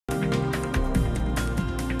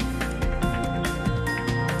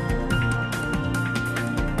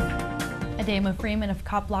Ademo Freeman of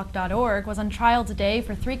copblock.org was on trial today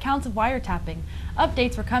for 3 counts of wiretapping.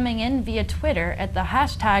 Updates were coming in via Twitter at the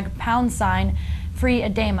hashtag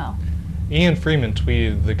 #FreeAdemo. Ian Freeman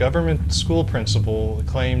tweeted, "The government school principal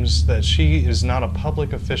claims that she is not a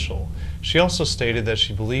public official. She also stated that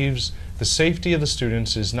she believes the safety of the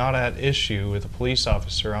students is not at issue with a police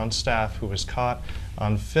officer on staff who was caught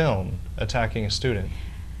on film attacking a student."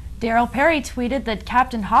 Darryl Perry tweeted that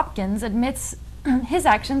Captain Hopkins admits his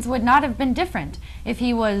actions would not have been different if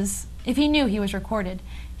he knew he was recorded.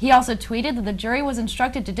 He also tweeted that the jury was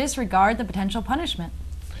instructed to disregard the potential punishment.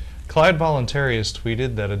 Clyde Voluntarius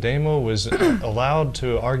tweeted that Ademo was allowed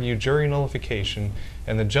to argue jury nullification,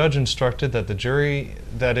 and the judge instructed that the jury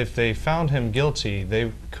that if they found him guilty,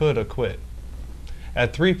 they could acquit.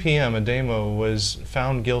 At 3 p.m., Ademo was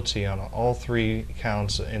found guilty on all 3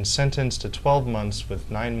 counts and sentenced to 12 months with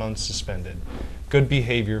 9 months suspended. Good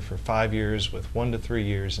behavior for 5 years with 1 to 3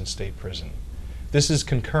 years in state prison. This is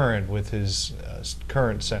concurrent with his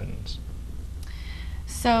current sentence.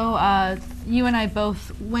 So you and I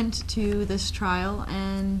both went to this trial,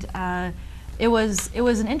 and it was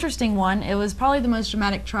an interesting one. It was probably the most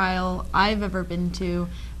dramatic trial I've ever been to,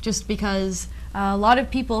 just because a lot of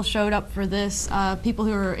people showed up for this. People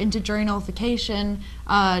who are into jury nullification,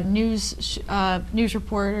 news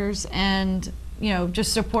reporters, and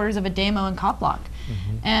just supporters of Ademo and Copblock.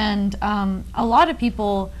 Mm-hmm. And a lot of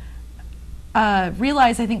people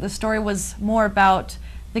realized, I think, the story was more about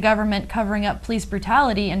the government covering up police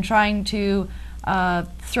brutality and trying to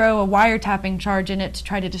throw a wiretapping charge in it to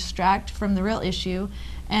try to distract from the real issue.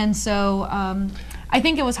 And so I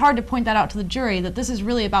think it was hard to point that out to the jury, that this is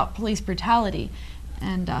really about police brutality.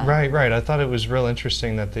 And Right. I thought it was real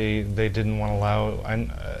interesting that they didn't want to allow,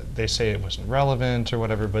 they say it wasn't relevant or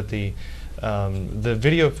whatever, but the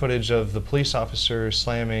video footage of the police officer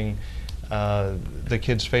slamming the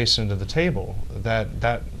kid's face into the table,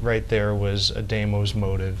 that right there was Ademo's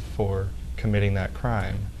motive for committing that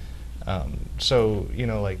crime. So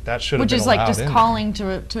like that should have been allowed in. Which is like just calling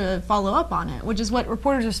to follow up on it, which is what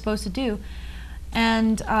reporters are supposed to do.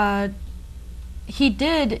 And he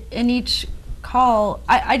did in each call.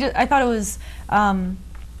 I thought it was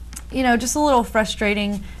just a little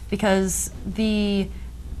frustrating, because the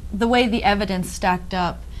way the evidence stacked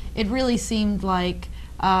up, it really seemed like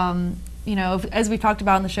as we've talked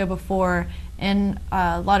about in the show before, in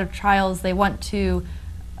a lot of trials they want to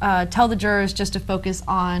tell the jurors just to focus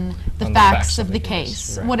on the facts of the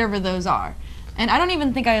case, right, whatever those are. And I don't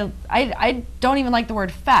even think I don't even like the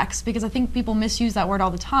word facts, because I think people misuse that word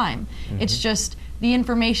all the time. Mm-hmm. It's just the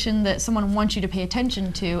information that someone wants you to pay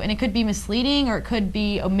attention to, and it could be misleading, or it could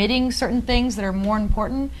be omitting certain things that are more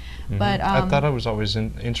important. Mm-hmm. But I thought it was always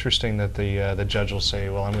interesting that the judge will say,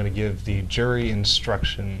 "Well, I'm going to give the jury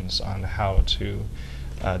instructions on how to,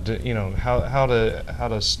 how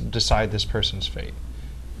to decide this person's fate."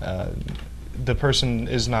 The person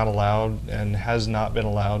is not allowed and has not been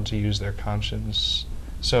allowed to use their conscience.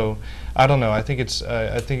 So I don't know. I think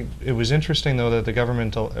it was interesting though that the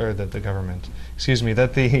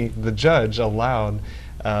judge allowed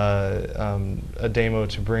Ademo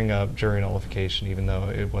to bring up jury nullification, even though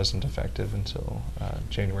it wasn't effective until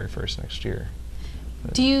January 1st next year.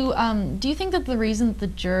 But do you think that the reason that the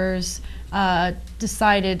jurors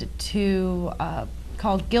decided to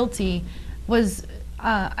call guilty was?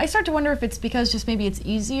 I start to wonder if it's because just maybe it's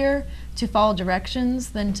easier to follow directions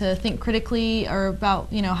than to think critically, or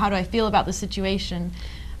about, how do I feel about the situation.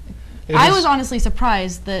 I was honestly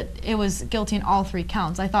surprised that it was guilty in all 3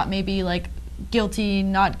 counts. I thought maybe like guilty,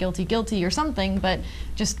 not guilty, guilty or something, but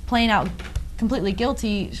just plain out completely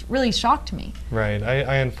guilty really shocked me. Right.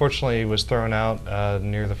 I unfortunately was thrown out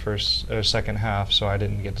near the second half, so I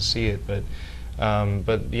didn't get to see it. But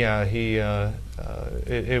yeah,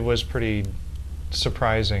 it was pretty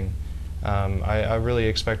surprising. I really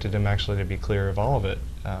expected him actually to be clear of all of it.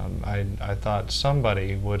 I thought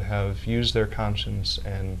somebody would have used their conscience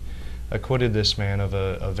and acquitted this man of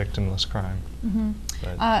a victimless crime. Mm-hmm.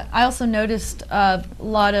 I also noticed a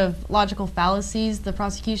lot of logical fallacies. The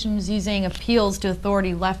prosecution was using appeals to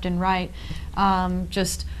authority left and right,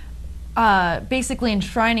 just basically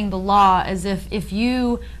enshrining the law as if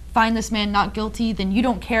you find this man not guilty, then you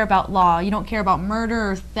don't care about law. You don't care about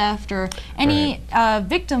murder or theft or any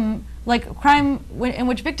victim, like crime in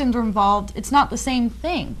which victims are involved. It's not the same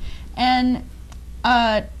thing. And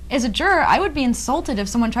as a juror, I would be insulted if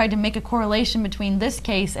someone tried to make a correlation between this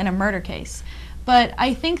case and a murder case. But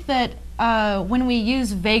I think that when we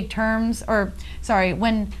use vague terms,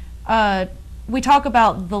 when we talk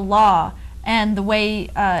about the law and the way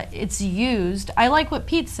it's used. I like what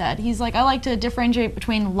Pete said. He's like, I like to differentiate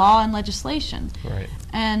between law and legislation. Right.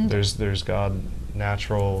 And there's God,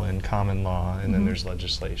 natural and common law, and then there's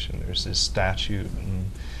legislation. There's this statute,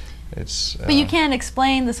 and it's. But you can't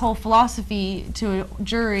explain this whole philosophy to a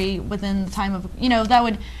jury within the time of, that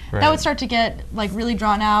would start to get like really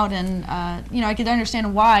drawn out, and I could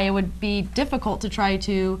understand why it would be difficult to try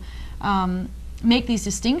to make these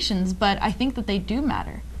distinctions, but I think that they do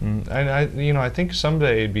matter. And I think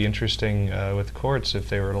someday it'd be interesting with courts if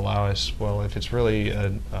they were to allow us. Well, if it's really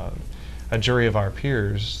a jury of our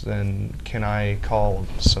peers, then can I call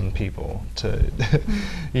some people to,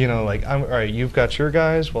 like, all right, you've got your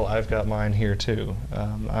guys, well, I've got mine here too.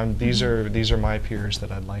 These are my peers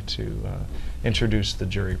that I'd like to introduce the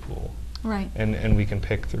jury pool. Right. And we can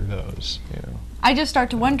pick through those. I just start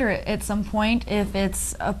to wonder at some point if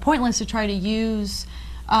it's pointless to try to use,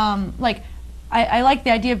 I like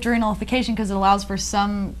the idea of jury nullification because it allows for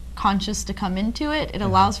some conscience to come into it. It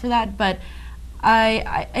allows for that, but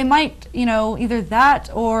it might, either that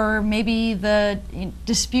or maybe the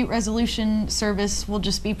dispute resolution service will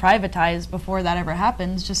just be privatized before that ever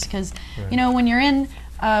happens. Just because, when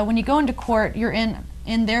you go into court, you're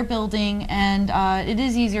in their building, and it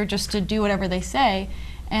is easier just to do whatever they say.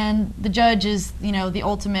 And the judge is, the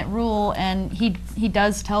ultimate rule, and he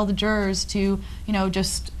does tell the jurors to,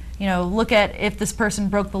 just, look at if this person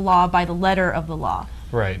broke the law by the letter of the law.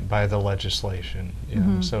 Right, by the legislation.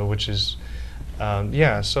 So which is.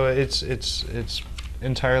 So it's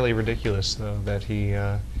entirely ridiculous though that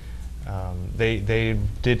they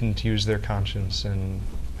didn't use their conscience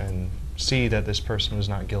and see that this person was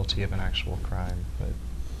not guilty of an actual crime. But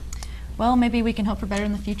well, maybe we can hope for better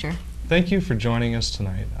in the future. Thank you for joining us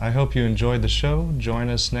tonight. I hope you enjoyed the show. Join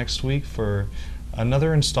us next week for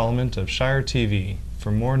another installment of Shire TV.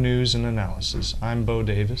 For more news and analysis, I'm Beau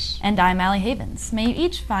Davis. And I'm Allie Havens. May you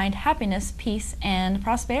each find happiness, peace, and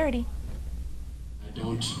prosperity. I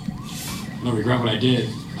don't regret what I did.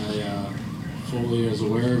 I fully was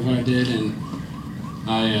aware of what I did, and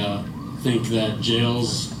I think that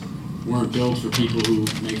jails weren't built for people who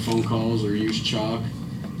make phone calls or use chalk.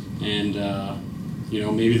 And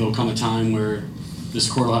maybe there'll come a time where this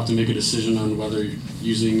court will have to make a decision on whether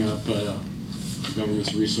using up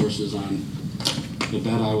government's resources on the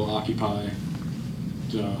bed I will occupy,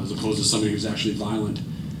 as opposed to somebody who's actually violent.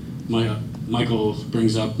 Michael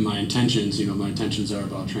brings up my intentions. My intentions are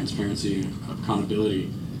about transparency and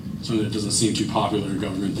accountability, something that doesn't seem too popular in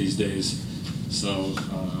government these days. So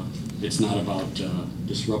it's not about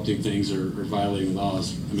disrupting things or violating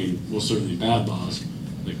laws. I mean, well, certainly bad laws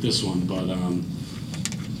like this one, but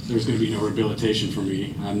there's going to be no rehabilitation for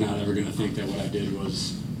me. I'm not ever going to think that what I did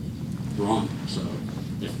was wrong. So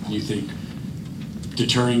if you think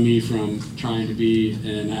deterring me from trying to be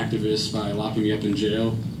an activist by locking me up in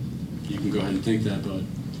jail, you can go ahead and think that, but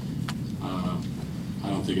I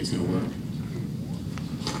don't think it's going to work.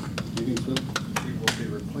 Maybe will be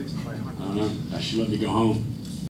replaced by I don't know. She let me go home.